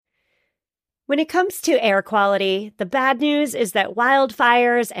When it comes to air quality, the bad news is that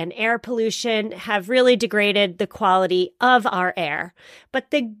wildfires and air pollution have really degraded the quality of our air.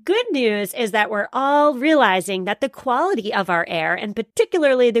 But the good news is that we're all realizing that the quality of our air, and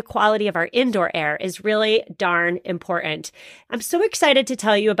particularly the quality of our indoor air, is really darn important. I'm so excited to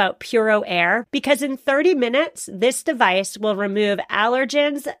tell you about Puro Air because in 30 minutes, this device will remove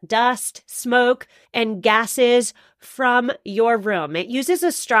allergens, dust, smoke, and gases from your room. It uses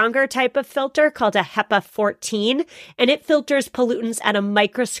a stronger type of filter called a HEPA 14, and it filters pollutants at a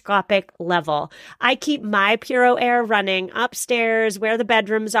microscopic level. I keep my Puro Air running upstairs where the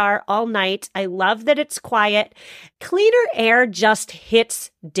bedrooms are all night. I love that it's quiet. Cleaner air just hits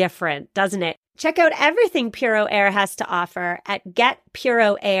different, doesn't it? Check out everything Puro Air has to offer at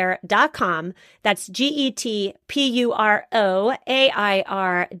getpuroair.com. That's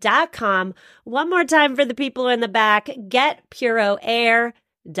GETPUROAIR.com. One more time for the people in the back,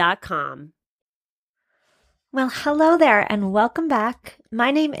 getpuroair.com. Well, hello there and welcome back. My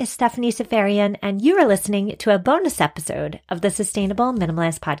name is Stephanie Seferian and you are listening to a bonus episode of the Sustainable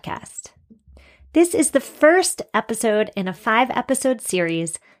Minimalist Podcast. This is the first episode in a 5-episode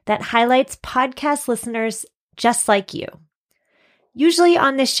series that highlights podcast listeners just like you. Usually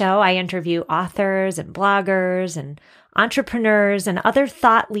on this show, I interview authors and bloggers and entrepreneurs and other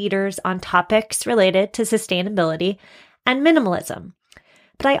thought leaders on topics related to sustainability and minimalism.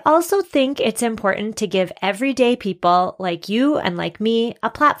 But I also think it's important to give everyday people like you and like me a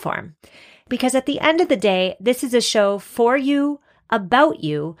platform. Because at the end of the day, this is a show for you, about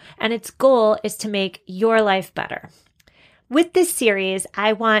you, and its goal is to make your life better. With this series,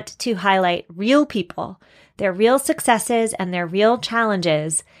 I want to highlight real people, their real successes and their real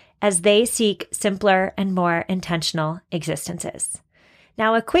challenges as they seek simpler and more intentional existences.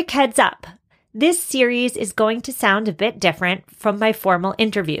 Now, a quick heads up. This series is going to sound a bit different from my formal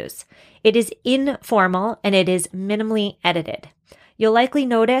interviews. It is informal and it is minimally edited. You'll likely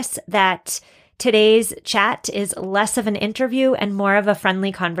notice that today's chat is less of an interview and more of a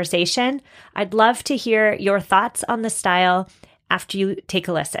friendly conversation. I'd love to hear your thoughts on the style after you take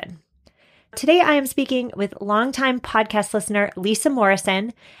a listen. Today, I am speaking with longtime podcast listener Lisa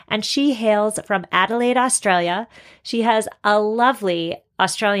Morrison, and she hails from Adelaide, Australia. She has a lovely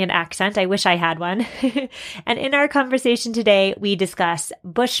Australian accent. I wish I had one. And in our conversation today, we discuss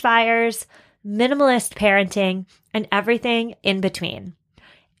bushfires, minimalist parenting, and everything in between.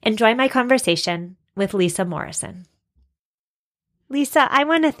 Enjoy my conversation with Lisa Morrison. Lisa, I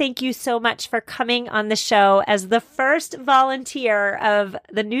want to thank you so much for coming on the show as the first volunteer of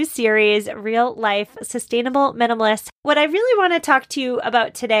the new series, Real Life Sustainable Minimalist. What I really want to talk to you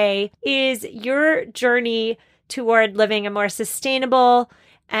about today is your journey toward living a more sustainable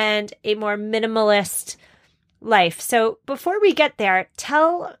and a more minimalist life. So before we get there,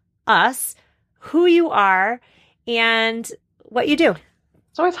 tell us who you are and what you do.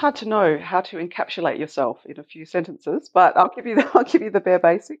 It's always hard to know how to encapsulate yourself in a few sentences, but I'll give you the bare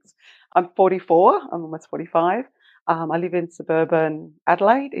basics. I'm 44. I'm almost 45. I live in suburban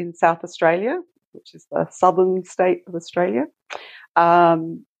Adelaide in South Australia, which is the southern state of Australia. I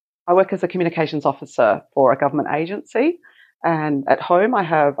work as a communications officer for a government agency, and at home I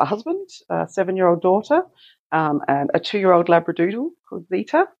have a husband, a 7-year-old daughter, and a 2-year-old Labradoodle called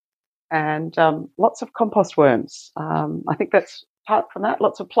Zeta, and lots of compost worms. I think that's apart from that,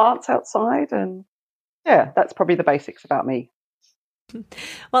 lots of plants outside, and yeah, that's probably the basics about me.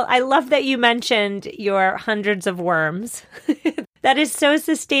 Well, I love that you mentioned your hundreds of worms. That is so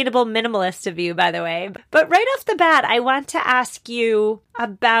sustainable minimalist of you, by the way. But right off the bat, I want to ask you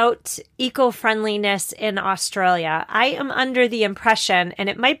about eco-friendliness in Australia. I am under the impression, and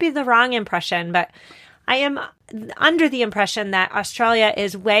it might be the wrong impression, but I am under the impression that Australia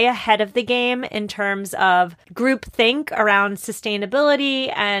is way ahead of the game in terms of groupthink around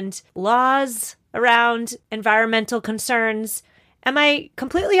sustainability and laws around environmental concerns. Am I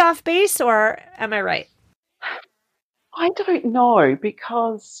completely off base or am I right? I don't know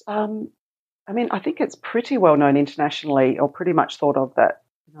because, I think it's pretty well known internationally or pretty much thought of that,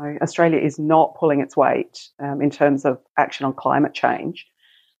 Australia is not pulling its weight in terms of action on climate change.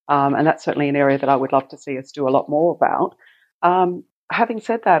 And that's certainly an area that I would love to see us do a lot more about. Having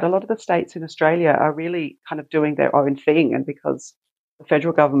said that, a lot of the states in Australia are really kind of doing their own thing. And because the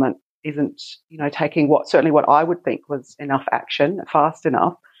federal government isn't, taking what I would think was enough action fast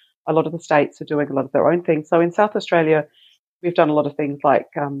enough, a lot of the states are doing a lot of their own things. So in South Australia, we've done a lot of things like,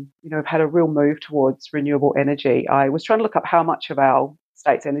 we've had a real move towards renewable energy. I was trying to look up how much of our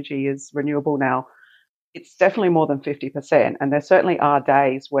state's energy is renewable now. It's definitely more than 50%. And there certainly are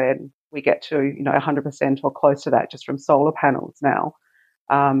days when we get to, 100% or close to that just from solar panels now.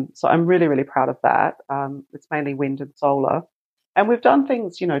 So I'm really, really proud of that. It's mainly wind and solar. And we've done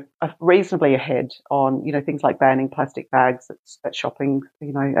things, reasonably ahead on, things like banning plastic bags at shopping,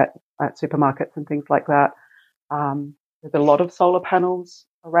 at supermarkets and things like that. There's a lot of solar panels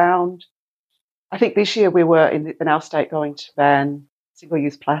around. I think this year we were in our state going to ban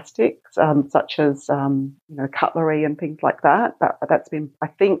single-use plastics, such as cutlery and things like that. That's been, I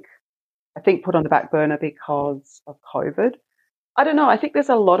think, put on the back burner because of COVID. I don't know. I think there's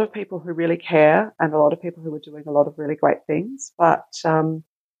a lot of people who really care and a lot of people who are doing a lot of really great things. But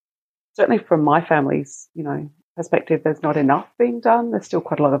certainly from my family's, perspective, there's not enough being done. There's still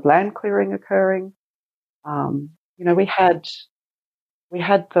quite a lot of land clearing occurring. We had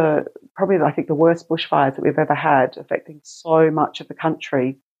I think the worst bushfires that we've ever had, affecting so much of the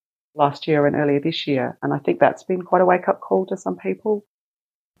country last year and earlier this year. And I think that's been quite a wake-up call to some people.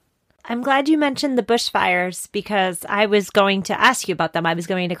 I'm glad you mentioned the bushfires because I was going to ask you about them. I was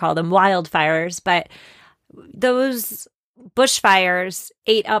going to call them wildfires, but those bushfires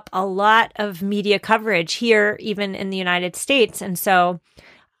ate up a lot of media coverage here, even in the United States. And so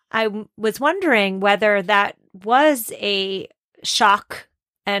I was wondering whether that was a shock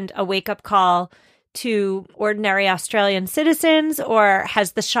and a wake-up call to ordinary Australian citizens, or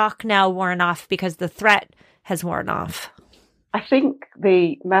has the shock now worn off because the threat has worn off? I think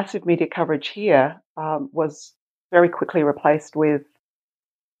the massive media coverage here was very quickly replaced with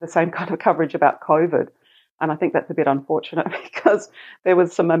the same kind of coverage about COVID. And I think that's a bit unfortunate because there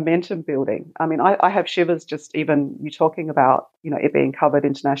was some momentum building. I mean, I have shivers just even you talking about, it being covered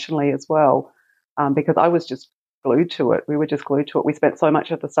internationally as well, because I was just glued to it. We were just glued to it. We spent so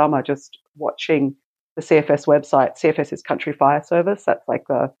much of the summer just watching the CFS website. CFS is Country Fire Service. That's like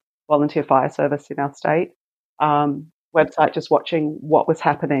the volunteer fire service in our state. Website, just watching what was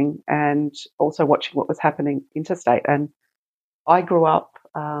happening and also watching what was happening interstate. And I grew up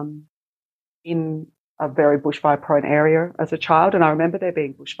in a very bushfire-prone area as a child, and I remember there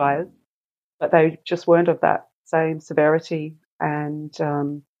being bushfires, but they just weren't of that same severity and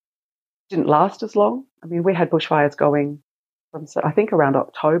didn't last as long. I mean, we had bushfires going from, I think, around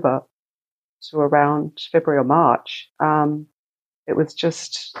October to around February or March. It was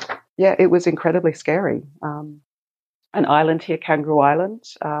just, it was incredibly scary. An island here, Kangaroo Island,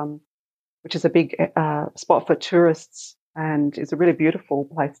 which is a big spot for tourists and is a really beautiful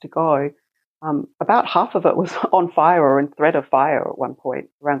place to go. About half of it was on fire or in threat of fire at one point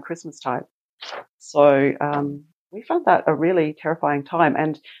around Christmas time. So we found that a really terrifying time.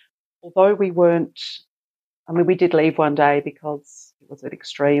 And although we did leave one day because it was an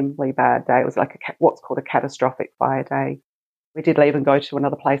extremely bad day. It was like what's called a catastrophic fire day. We did leave and go to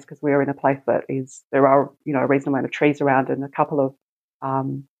another place because we were in a place there are, a reasonable amount of trees around and a couple of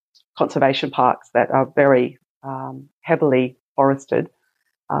conservation parks that are very heavily forested.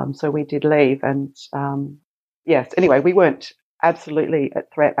 So we did leave and, yes, anyway, we weren't absolutely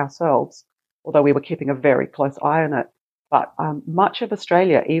at threat ourselves, although we were keeping a very close eye on it. But much of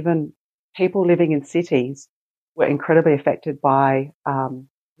Australia, even people living in cities, were incredibly affected by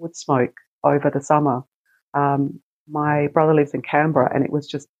wood smoke over the summer. My brother lives in Canberra, and it was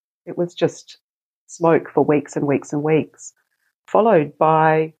just smoke for weeks and weeks and weeks, followed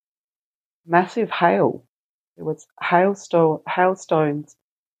by massive hail. There was hailstones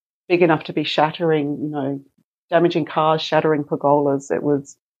big enough to be shattering, damaging cars, shattering pergolas.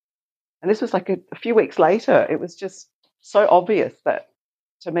 And this was like a few weeks later. It was just so obvious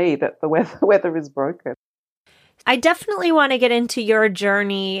to me that the weather is broken. I definitely want to get into your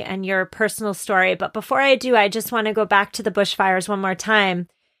journey and your personal story. But before I do, I just want to go back to the bushfires one more time.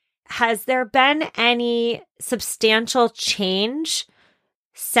 Has there been any substantial change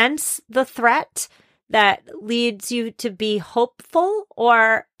since the threat that leads you to be hopeful?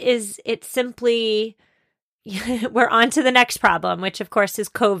 Or is it simply we're on to the next problem, which of course is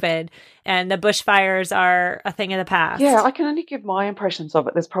COVID, and the bushfires are a thing of the past? Yeah, I can only give my impressions of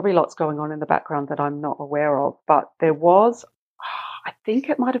it. There's probably lots going on in the background that I'm not aware of, but there was, I think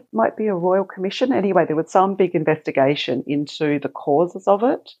it might be a royal commission. Anyway, there was some big investigation into the causes of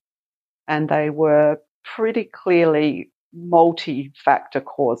it, and they were pretty clearly multi-factor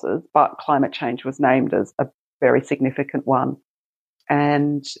causes, but climate change was named as a very significant one.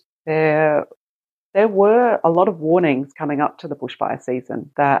 And there were a lot of warnings coming up to the bushfire season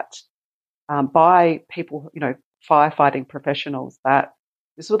that by people, firefighting professionals, that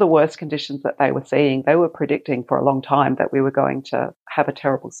this were the worst conditions that they were seeing. They were predicting for a long time that we were going to have a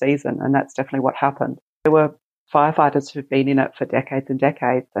terrible season, and that's definitely what happened. There were firefighters who've been in it for decades and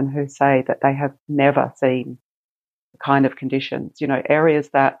decades and who say that they have never seen the kind of conditions, areas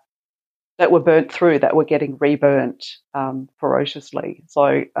that that were burnt through that were getting reburnt ferociously.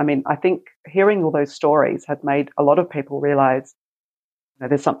 So, I mean, I think hearing all those stories had made a lot of people realize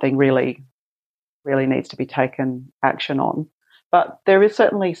there's something really, really needs to be taken action on. But there is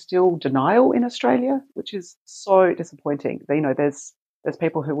certainly still denial in Australia, which is so disappointing. There's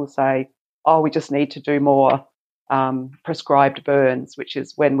people who will say, "Oh, we just need to do more prescribed burns," which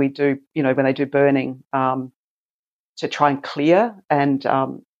is when we do, when they do burning to try and clear and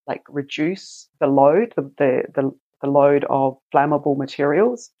like reduce the load, the load of flammable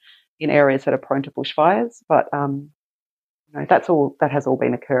materials in areas that are prone to bushfires. But that has all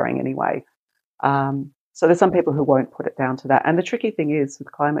been occurring anyway. So there's some people who won't put it down to that. And the tricky thing is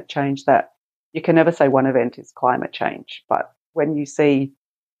with climate change that you can never say one event is climate change. But when you see,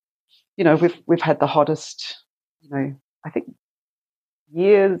 we've had the hottest, I think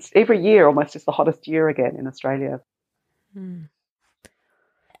every year almost is the hottest year again in Australia.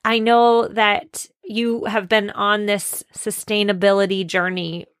 I know that you have been on this sustainability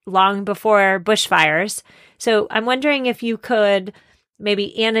journey long before bushfires. So I'm wondering if you could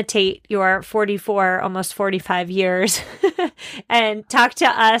maybe annotate your 44, almost 45 years and talk to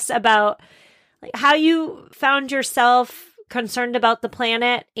us about how you found yourself concerned about the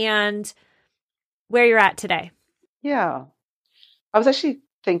planet and where you're at today. Yeah. I was actually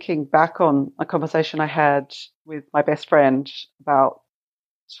thinking back on a conversation I had with my best friend about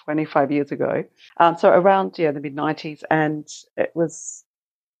 25 years ago. So around the mid-90s, and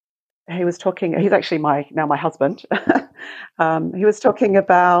he was talking, he's actually my husband. He was talking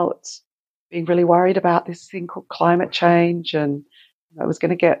about being really worried about this thing called climate change, and it was going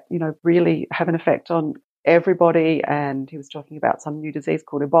to get, really have an effect on everybody. And he was talking about some new disease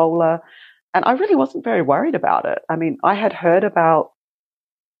called Ebola. And I really wasn't very worried about it. I mean, I had heard about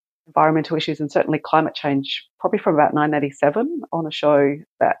environmental issues and certainly climate change probably from about 1987 on a show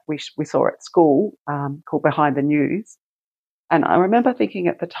that we saw at school called Behind the News. And I remember thinking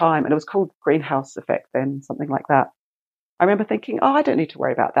at the time, and it was called Greenhouse Effect then, something like that. I remember thinking, oh, I don't need to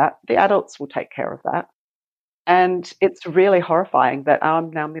worry about that. The adults will take care of that. And it's really horrifying that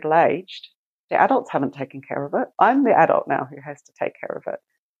I'm now middle-aged. The adults haven't taken care of it. I'm the adult now who has to take care of it,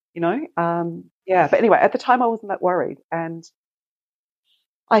 But anyway, at the time I wasn't that worried. And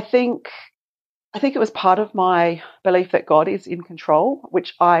I think it was part of my belief that God is in control,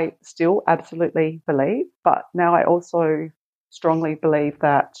 which I still absolutely believe. But now I also strongly believe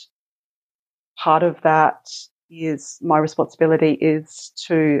that part of that is my responsibility is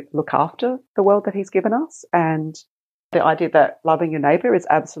to look after the world that he's given us. And the idea that loving your neighbour is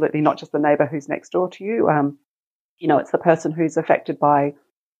absolutely not just the neighbour who's next door to you. It's the person who's affected by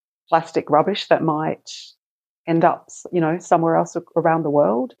plastic rubbish that might end up, somewhere else around the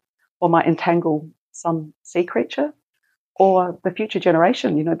world, or might entangle some sea creature, or the future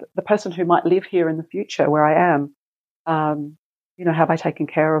generation, the person who might live here in the future where I am. Have I taken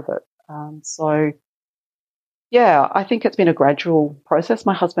care of it? I think it's been a gradual process.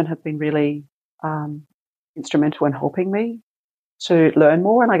 My husband has been really instrumental in helping me to learn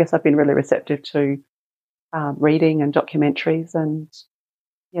more, and I guess I've been really receptive to reading and documentaries and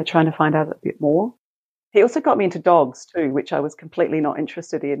trying to find out a bit more. He also got me into dogs too, which I was completely not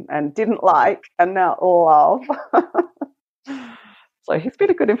interested in and didn't like, and now love. So he's been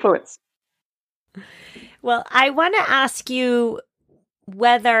a good influence. Well, I want to ask you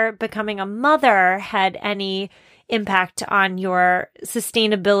whether becoming a mother had any impact on your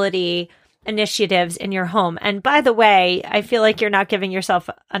sustainability initiatives in your home. And by the way, I feel like you're not giving yourself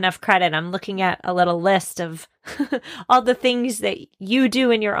enough credit. I'm looking at a little list of all the things that you do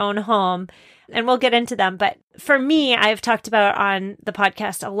in your own home, and we'll get into them. But for me, I've talked about on the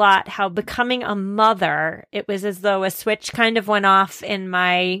podcast a lot how becoming a mother, it was as though a switch kind of went off in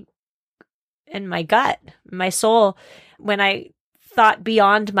my gut, my soul, when I thought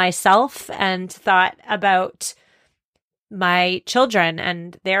beyond myself and thought about my children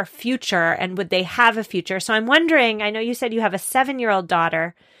and their future and would they have a future. So I'm wondering, I know you said you have a 7-year-old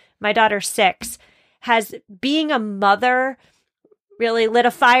daughter, my daughter's 6. Has being a mother really lit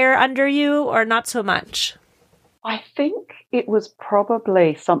a fire under you or not so much? I think it was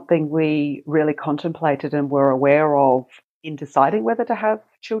probably something we really contemplated and were aware of in deciding whether to have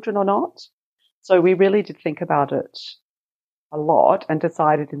children or not. So we really did think about it a lot and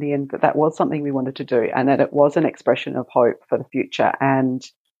decided in the end that that was something we wanted to do and that it was an expression of hope for the future, and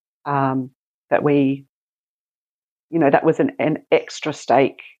that we, that was an extra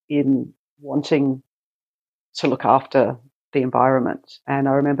stake in wanting to look after the environment. And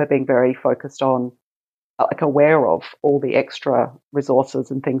I remember being very focused on, aware of all the extra resources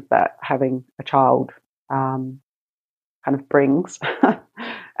and things that having a child kind of brings,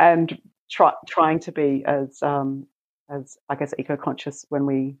 and trying to be as I guess eco-conscious when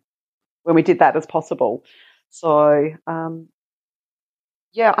we did that as possible. So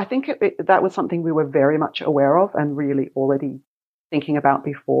yeah, I think that was something we were very much aware of and really already thinking about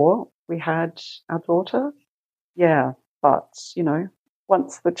before we had our daughter. Yeah, but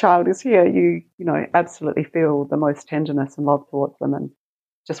once the child is here, you absolutely feel the most tenderness and love towards them, and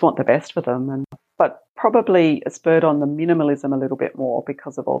just want the best for them. And but probably spurred on the minimalism a little bit more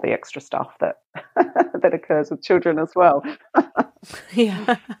because of all the extra stuff that that occurs with children as well.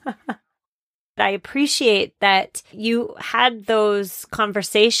 Yeah. I appreciate that you had those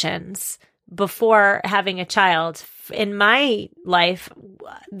conversations before having a child. In my life,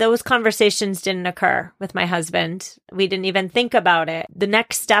 those conversations didn't occur with my husband. We didn't even think about it. The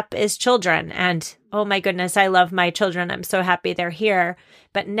next step is children. And oh my goodness, I love my children. I'm so happy they're here.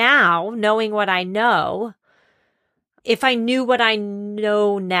 But now, knowing what I know, if I knew what I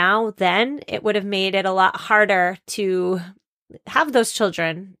know now, then it would have made it a lot harder to have those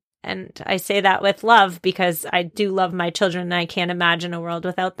children. And I say that with love because I do love my children and I can't imagine a world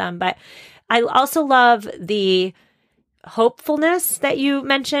without them. But I also love the hopefulness that you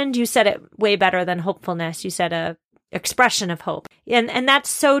mentioned. You said it way better than hopefulness. You said a expression of hope. And that's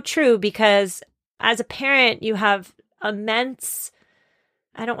so true because as a parent, you have immense,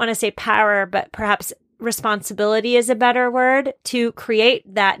 I don't want to say power, but perhaps responsibility is a better word, to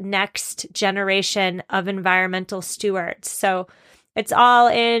create that next generation of environmental stewards. So it's all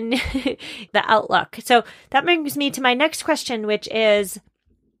in the outlook. So that brings me to my next question, which is,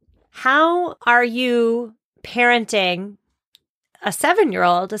 how are you parenting a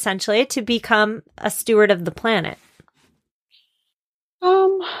 7-year-old essentially to become a steward of the planet?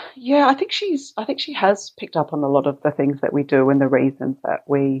 Yeah, I think she has picked up on a lot of the things that we do and the reasons that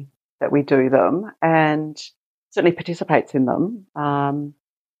we do them, and certainly participates in them.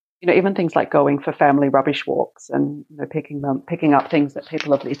 Even things like going for family rubbish walks and picking up things that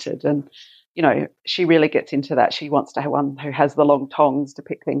people have littered, and she really gets into that. She wants to have one who has the long tongs to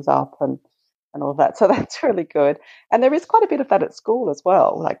pick things up and all of that. So that's really good. And there is quite a bit of that at school as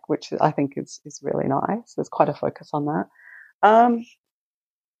well, which I think is really nice. There's quite a focus on that.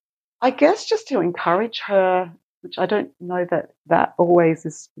 I guess just to encourage her, which I don't know that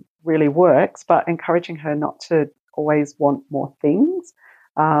always really works, but encouraging her not to always want more things,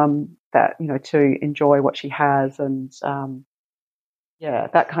 that, to enjoy what she has and,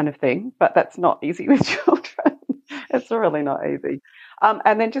 that kind of thing. But that's not easy with children. It's really not easy.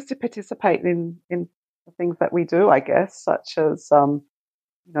 And then just to participate in the things that we do, I guess, such as,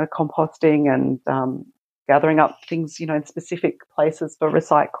 composting and, gathering up things, in specific places for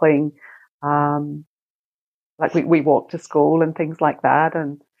recycling. Like we walk to school and things like that.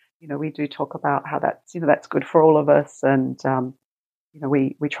 And, we do talk about how that's good for all of us. And,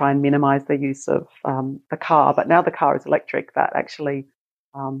 we try and minimize the use of the car. But now the car is electric. That actually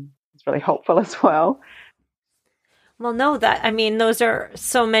is really helpful as well. Well, no, those are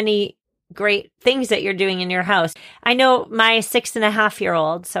so many great things that you're doing in your house. I know my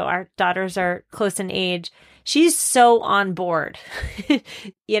 6.5-year-old, so our daughters are close in age. She's so on board.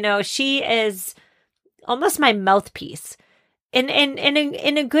 She is almost my mouthpiece in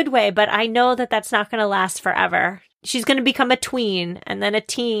a good way, but I know that that's not going to last forever. She's going to become a tween and then a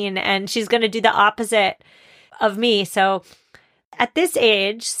teen, and she's going to do the opposite of me. So at this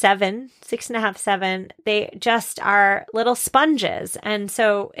age, 6.5, 7, they just are little sponges. And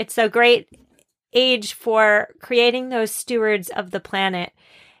so it's a great age for creating those stewards of the planet.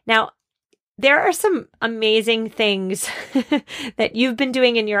 Now, there are some amazing things that you've been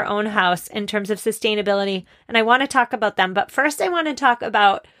doing in your own house in terms of sustainability, and I want to talk about them. But first, I want to talk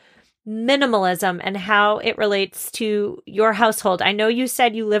about minimalism and how it relates to your household. I know you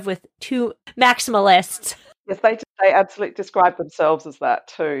said you live with 2 maximalists. Yes, they absolutely describe themselves as that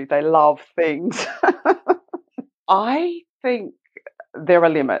too. They love things. I think there are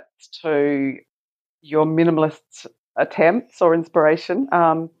limits to your minimalist attempts or inspiration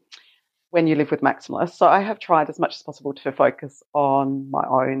when you live with maximalists. So I have tried as much as possible to focus on my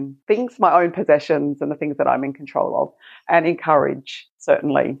own things, my own possessions, and the things that I'm in control of, and encourage,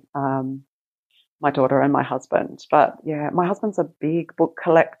 certainly, my daughter and my husband. But yeah, my husband's a big book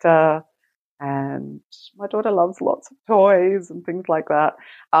collector, and my daughter loves lots of toys and things like that.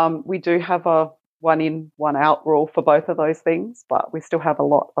 We do have a 1 in, 1 out rule for both of those things, but we still have a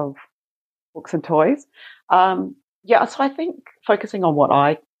lot of books and toys. So I think focusing on what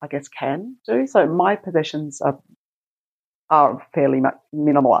I guess can do. So my possessions are fairly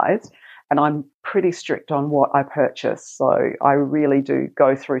minimalized, and I'm pretty strict on what I purchase. So I really do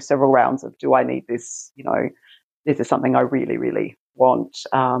go through several rounds of, do I need this? This is something I really, really want?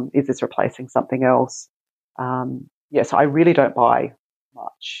 Is this replacing something else? So I really don't buy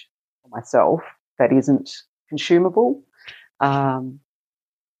much for myself that isn't consumable. So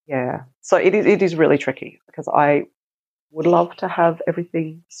it is really tricky because I would love to have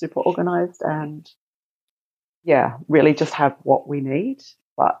everything super organized and really just have what we need,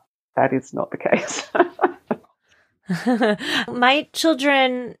 but that is not the case. My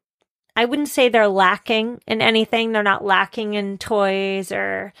children, I wouldn't say they're lacking in anything. They're not lacking in toys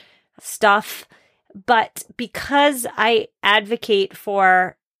or stuff. But because I advocate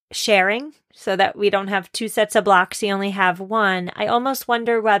for sharing so that we don't have two sets of blocks, you only have one, I almost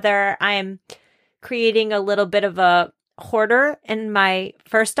wonder whether I'm creating a little bit of a hoarder in my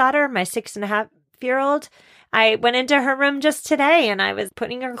first daughter, my 6.5-year-old. I went into her room just today and I was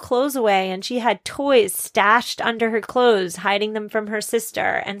putting her clothes away and she had toys stashed under her clothes, hiding them from her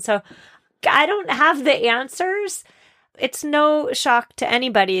sister. And so I don't have the answers. It's no shock to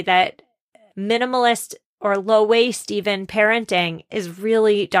anybody that minimalist or low waste even parenting is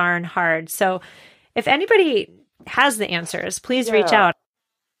really darn hard. So if anybody has the answers, please reach out.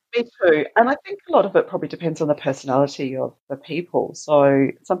 Me too. And I think a lot of it probably depends on the personality of the people. So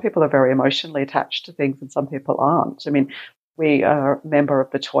some people are very emotionally attached to things and some people aren't. I mean, we are a member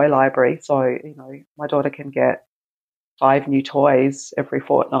of the toy library. So, my daughter can get 5 new toys every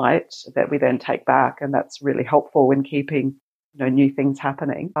fortnight that we then take back. And that's really helpful in keeping, new things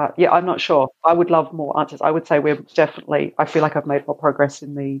happening. I'm not sure. I would love more answers. I would say I feel like I've made more progress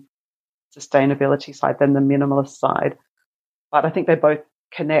in the sustainability side than the minimalist side. But I think they both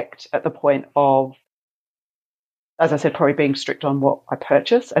connect at the point of, as I said, probably being strict on what I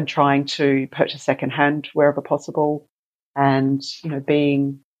purchase and trying to purchase secondhand wherever possible, and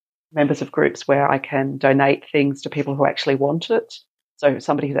being members of groups where I can donate things to people who actually want it. So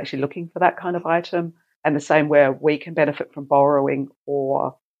somebody who's actually looking for that kind of item, and the same where we can benefit from borrowing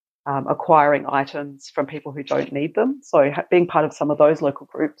or acquiring items from people who don't need them. So being part of some of those local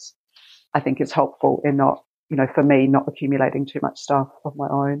groups, I think, is helpful in not, for me, not accumulating too much stuff of my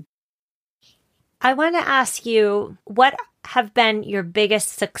own. I want to ask you, what have been your biggest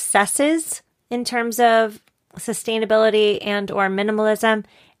successes in terms of sustainability and or minimalism,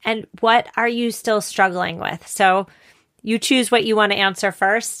 and what are you still struggling with? So you choose what you want to answer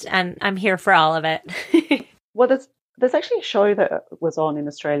first, and I'm here for all of it. Well, there's actually a show that was on in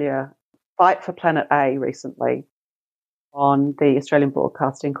Australia, Fight for Planet A, recently on the Australian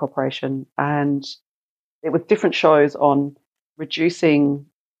Broadcasting Corporation, and it was different shows on reducing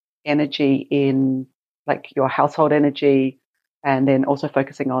energy in like your household energy, and then also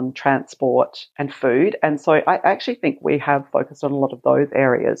focusing on transport and food. And so I actually think we have focused on a lot of those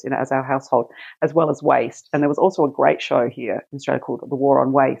areas, as our household, as well as waste. And there was also a great show here in Australia called The War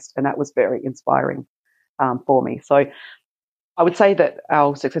on Waste, and that was very inspiring for me. So I would say that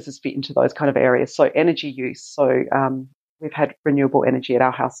our successes fit into those kind of areas. So energy use. So we've had renewable energy at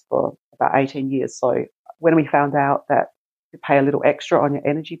our house for about 18 years. So when we found out that you pay a little extra on your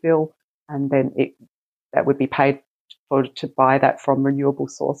energy bill, and then that would be paid for to buy that from renewable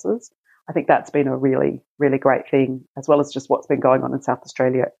sources, I think that's been a really, really great thing, as well as just what's been going on in South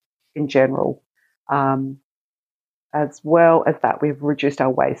Australia in general. As well as that, we've reduced our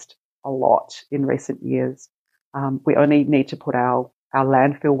waste a lot in recent years. We only need to put our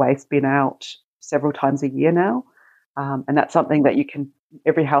landfill waste bin out several times a year now. And that's something that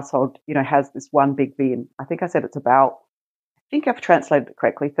every household, has this one big bin. I think I've translated it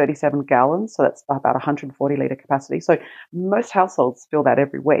correctly, 37 gallons. So that's about 140 litre capacity. So most households fill that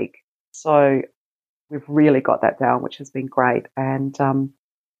every week. So we've really got that down, which has been great. And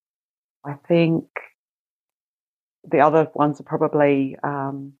I think the other ones are probably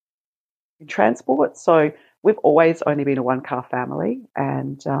in transport. So we've always only been a one-car family,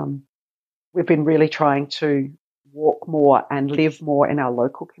 and we've been really trying to walk more and live more in our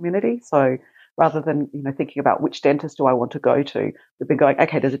local community. So rather than, thinking about which dentist do I want to go to, we've been going,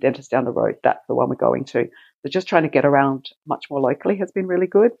 okay, there's a dentist down the road. That's the one we're going to. So just trying to get around much more locally has been really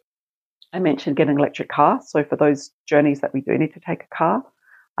good. I mentioned getting an electric car. So for those journeys that we do need to take a car,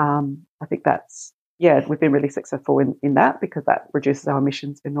 I think we've been really successful in that, because that reduces our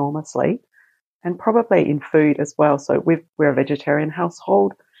emissions enormously. And probably in food as well. So we're a vegetarian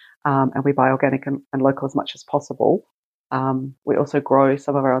household, and we buy organic and local as much as possible. We also grow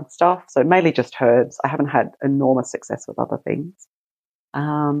some of our own stuff, so mainly just herbs. I haven't had enormous success with other things.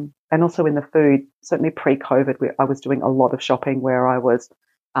 And also in the food, certainly pre-COVID, I was doing a lot of shopping where I was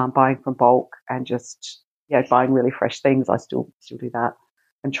buying from bulk and just buying really fresh things. I still do that,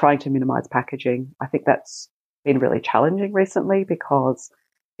 and trying to minimize packaging. I think that's been really challenging recently, because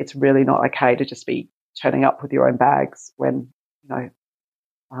it's really not okay to just be turning up with your own bags when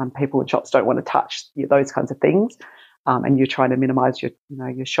people in shops don't want to touch those kinds of things. And you're trying to minimize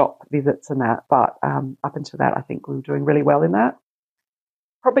your shop visits and that. But up until that, I think we were doing really well in that.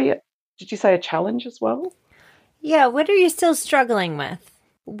 Probably, did you say a challenge as well? Yeah. What are you still struggling with?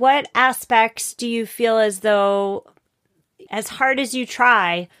 What aspects do you feel as though, as hard as you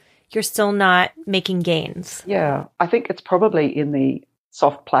try, you're still not making gains? Yeah, I think it's probably in the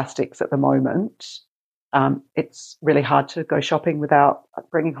soft plastics at the moment. It's really hard to go shopping without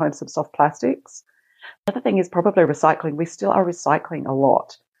bringing home some soft plastics. The other thing is probably recycling. We still are recycling a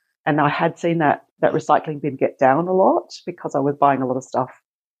lot. And I had seen that recycling bin get down a lot because I was buying a lot of stuff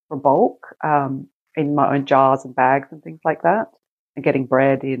from bulk in my own jars and bags and things like that, and getting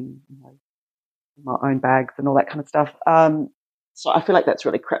bread in my own bags and all that kind of stuff. So I feel like that's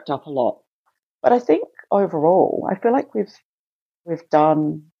really crept up a lot. But I think overall, I feel like we've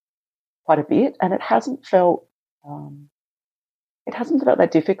done quite a bit, and it hasn't felt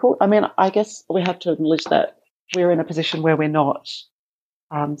that difficult. I mean, I guess we have to acknowledge that we're in a position where we're not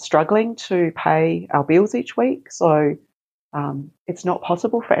struggling to pay our bills each week. So it's not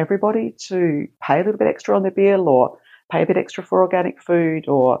possible for everybody to pay a little bit extra on their bill or pay a bit extra for organic food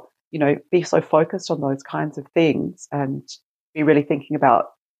or, be so focused on those kinds of things and be really thinking about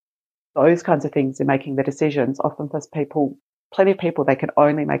those kinds of things in making the decisions. Often there's plenty of people, they can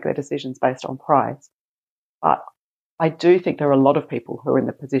only make their decisions based on price. But I do think there are a lot of people who are in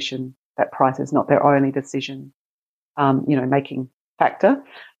the position that price is not their only decision, making factor.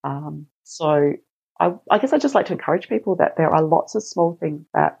 So I guess I'd just like to encourage people that there are lots of small things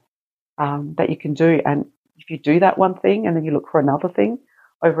that you can do. And if you do that one thing and then you look for another thing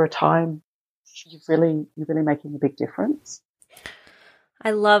over a time, you're really making a big difference.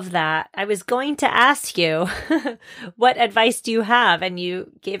 I love that. I was going to ask you, what advice do you have? And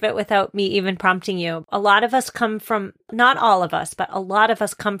you gave it without me even prompting you. A lot of us come from, not all of us, but a lot of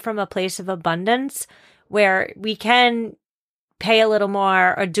us come from a place of abundance where we can pay a little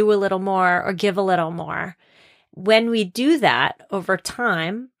more or do a little more or give a little more. When we do that over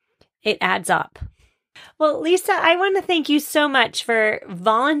time, it adds up. Well, Lisa, I want to thank you so much for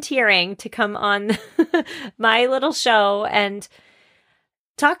volunteering to come on my little show and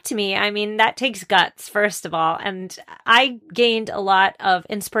talk to me. I mean, that takes guts, first of all. And I gained a lot of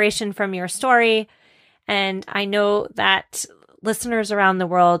inspiration from your story. And I know that listeners around the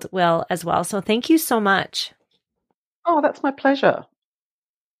world will as well. So thank you so much. Oh, that's my pleasure.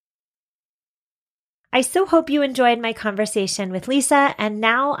 I so hope you enjoyed my conversation with Lisa. And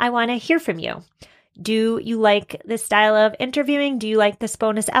now I want to hear from you. Do you like this style of interviewing? Do you like this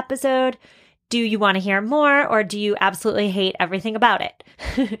bonus episode? Do you want to hear more, or do you absolutely hate everything about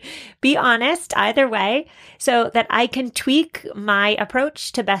it? Be honest either way so that I can tweak my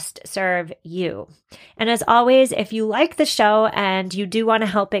approach to best serve you. And as always, if you like the show and you do want to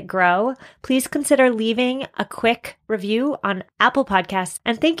help it grow, please consider leaving a quick review on Apple Podcasts.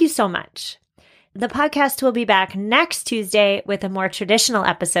 And thank you so much. The podcast will be back next Tuesday with a more traditional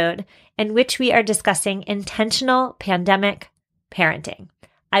episode in which we are discussing intentional pandemic parenting.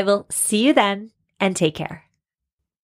 I will see you then, and take care.